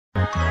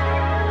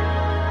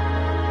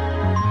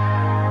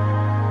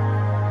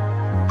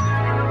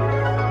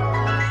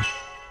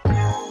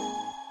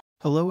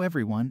Hello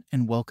everyone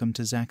and welcome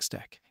to Zach's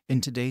Tech. In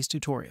today's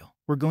tutorial,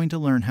 we're going to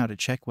learn how to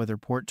check whether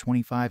port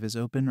 25 is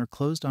open or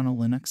closed on a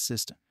Linux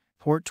system.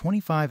 Port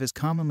 25 is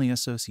commonly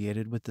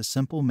associated with the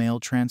Simple Mail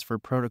Transfer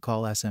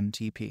Protocol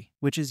 (SMTP),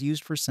 which is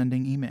used for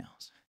sending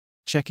emails.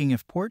 Checking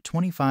if port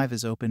 25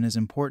 is open is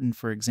important,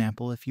 for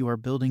example, if you are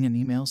building an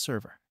email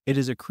server. It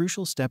is a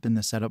crucial step in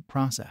the setup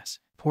process.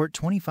 Port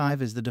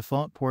 25 is the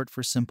default port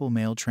for Simple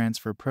Mail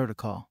Transfer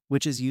Protocol,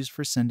 which is used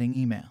for sending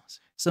emails.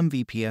 Some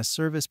VPS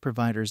service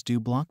providers do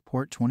block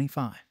port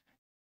 25.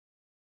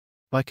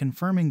 By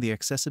confirming the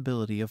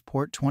accessibility of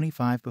port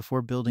 25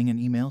 before building an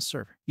email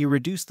server, you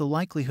reduce the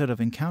likelihood of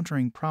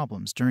encountering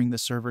problems during the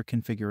server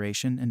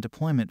configuration and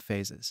deployment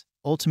phases,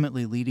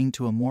 ultimately leading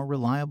to a more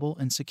reliable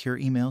and secure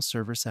email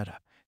server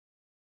setup.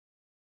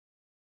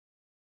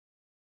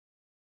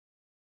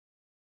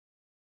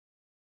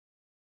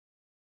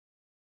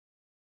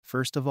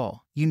 First of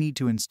all, you need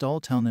to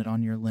install Telnet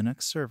on your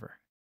Linux server.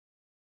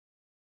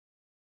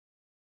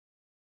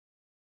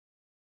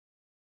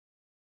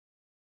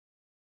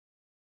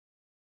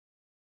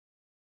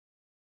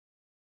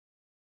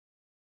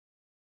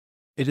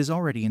 It is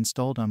already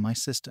installed on my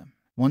system.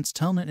 Once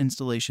Telnet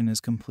installation is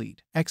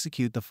complete,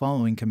 execute the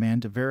following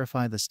command to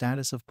verify the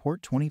status of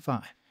port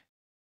 25.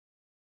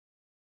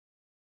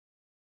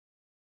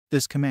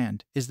 This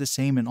command is the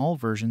same in all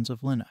versions of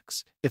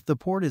Linux. If the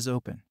port is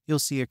open, you'll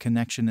see a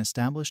connection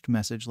established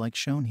message like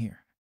shown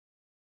here.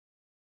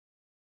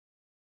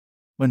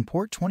 When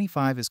port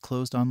 25 is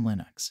closed on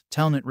Linux,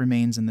 Telnet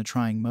remains in the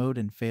trying mode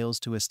and fails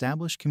to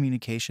establish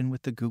communication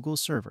with the Google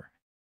server.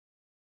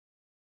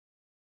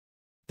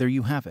 There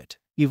you have it.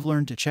 You've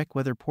learned to check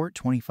whether port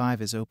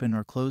 25 is open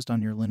or closed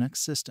on your Linux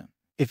system.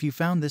 If you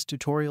found this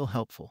tutorial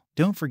helpful,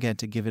 don't forget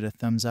to give it a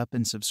thumbs up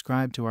and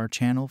subscribe to our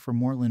channel for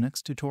more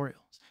Linux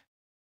tutorials.